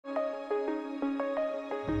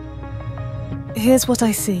Here's what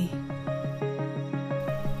I see.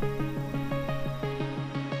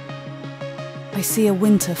 I see a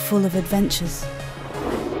winter full of adventures.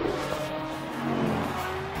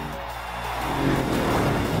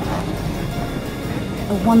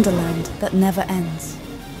 A wonderland that never ends.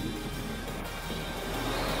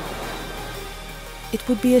 It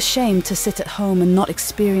would be a shame to sit at home and not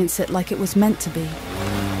experience it like it was meant to be.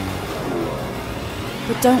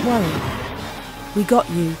 But don't worry, we got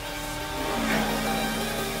you.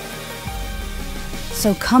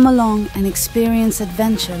 So come along and experience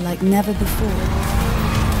adventure like never before.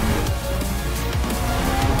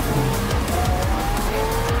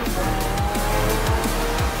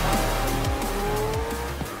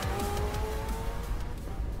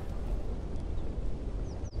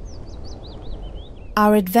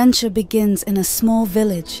 Our adventure begins in a small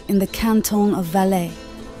village in the canton of Valais.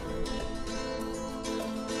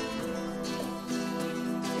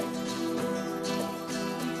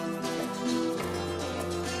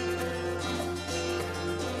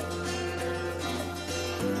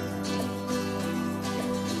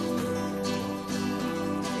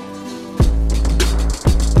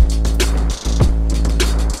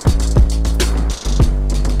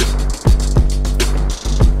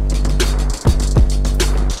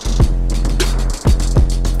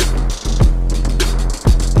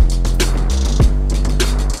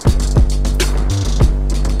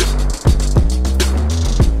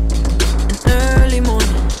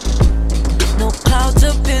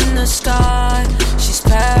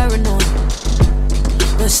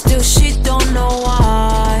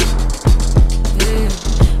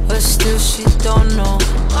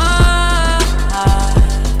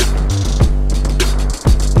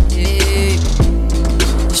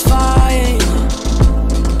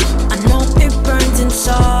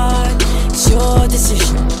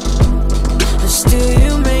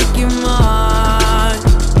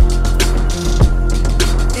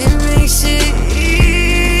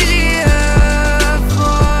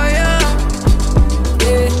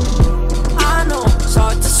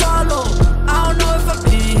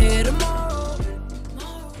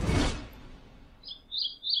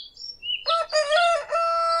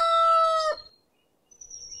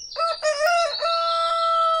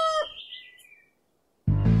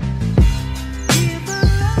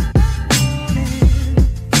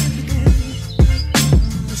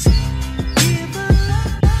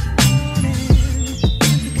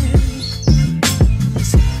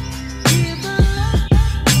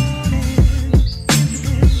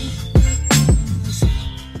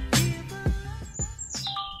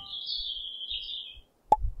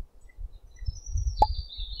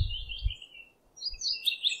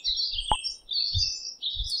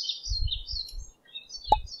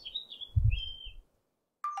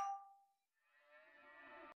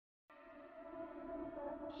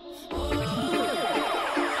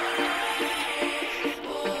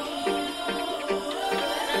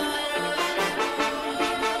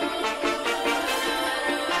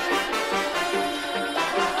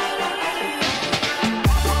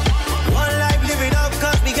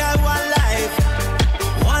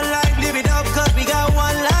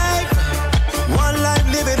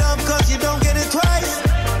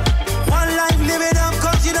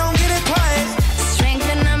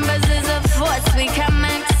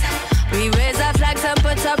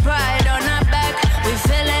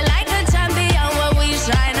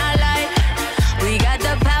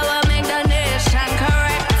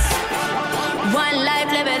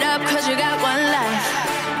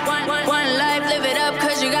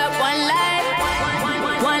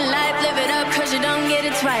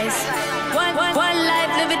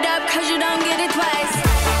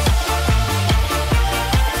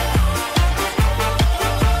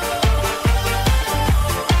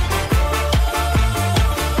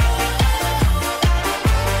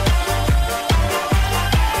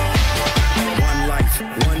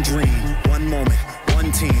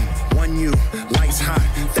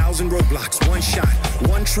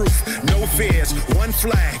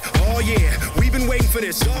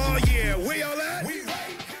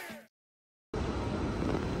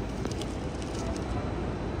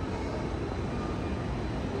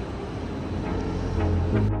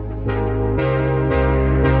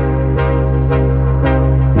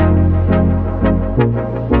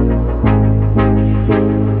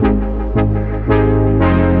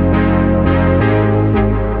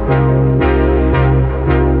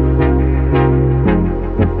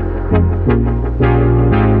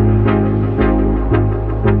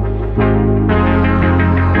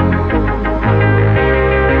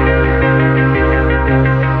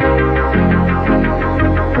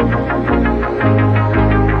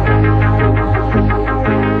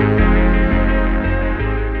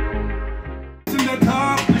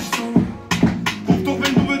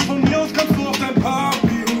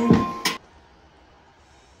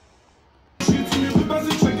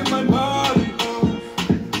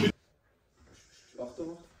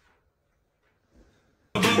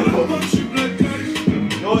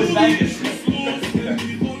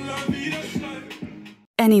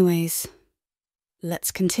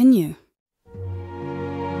 Let's continue.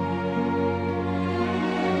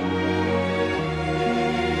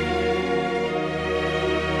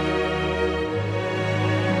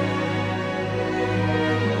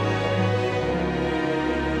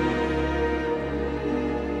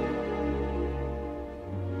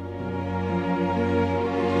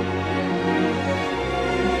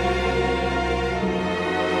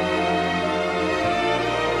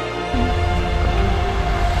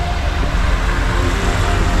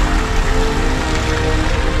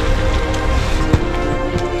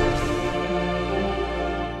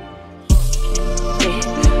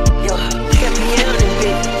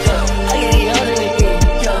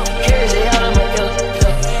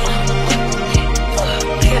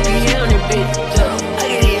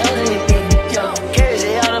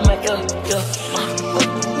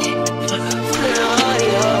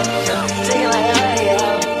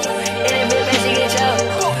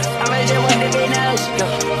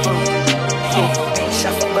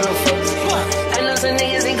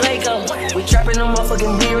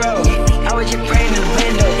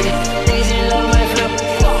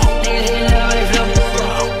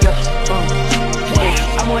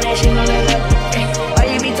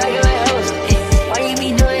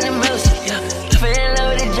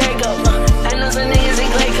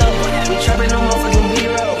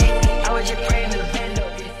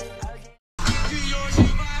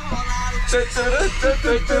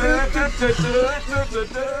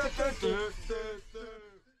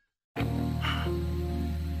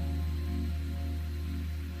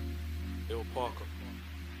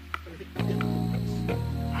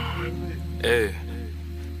 Hey.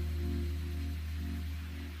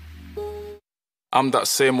 I'm that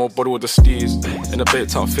same old body with the steez. In a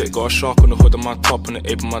baked outfit, got a shark on the hood of my top and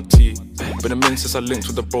the ape on my tee. Been a minute since I linked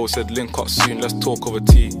with the bro, said link up soon, let's talk over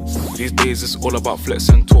tea. These days it's all about flex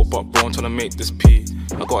and talk, but bro, I'm tryna make this pee.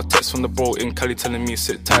 I got a text from the bro in Cali telling me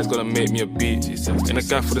sit tight, gonna make me a beat. In a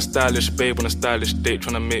gaff with a stylish babe on a stylish date,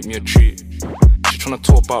 tryna make me a treat. Tryna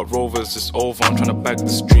talk about rovers, it's over, I'm tryna bag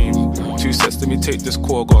this dream. 2 sets, let me take this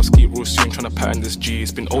call, gotta ski real soon, tryna pattern this G.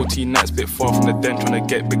 It's been OT nights, bit far from the den, tryna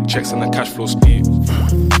get big checks and the cash flow steep.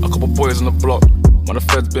 A couple boys on the block, man, the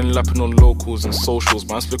feds been lapping on locals and socials,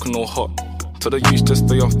 man's looking all hot. Tell the youth to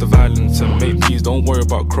stay off the violence and make peace, don't worry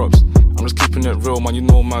about crops. I'm just keeping it real, man, you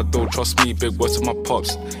know my dough, trust me, big words to my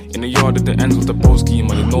pops. In the yard at the ends with the broski,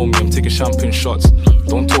 man, you know me, I'm taking champagne shots.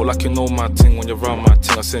 Don't talk like you know my ting, when you're around my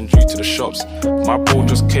ting, I send you to the shops. My bro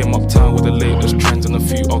just came uptown with the latest trends and a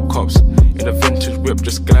few odd cops. In a vintage whip,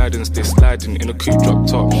 just gliding, stay sliding, in a coupe drop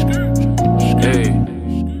top. Hey,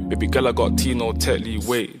 baby girl, I got Tino Tetley,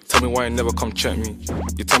 wait, tell me why you never come check me.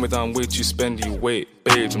 You tell me that I'm way too spendy, wait,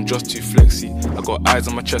 babes, I'm just too flexy. I got eyes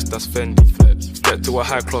on my chest, that's Fendi. Step to a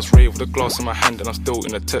high class rave with a glass in my hand and I'm still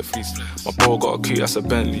in a tech fleece. My bro got a coupe, that's a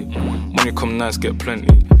Bentley. Money come nice, get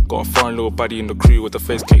plenty. Got a foreign little baddie in the crew with the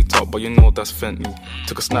face caked up, but you know that's Fenty.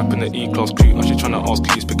 Took a snap in the E-class crew, now she tryna ask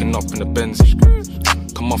who's picking up in the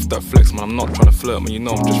Benzie. Come off that flex, man, I'm not tryna flirt, man, you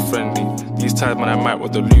know I'm just friendly. These times, man, I might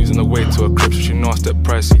with the losing the way to a crib, so she know I step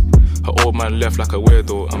pricey. Her old man left like a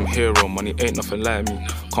weirdo, I'm hero, money ain't nothing like me.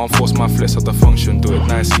 Can't force my flex at the function, do it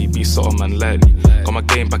nicely, be subtle, man, lightly. Got my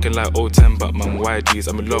game back in like 010, but man, YGs,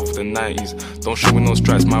 I'm in love with the 90s. Don't show me no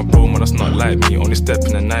stripes, my bro, man, that's not like me, only step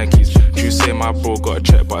in the Nikes. You say my bro got a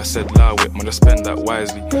check, but I said lie with, man, just spend that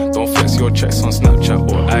wisely. Don't flex your checks on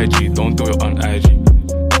Snapchat or IG, don't do it on IG.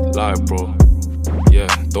 Lie, bro, yeah,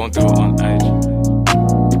 don't do it on IG.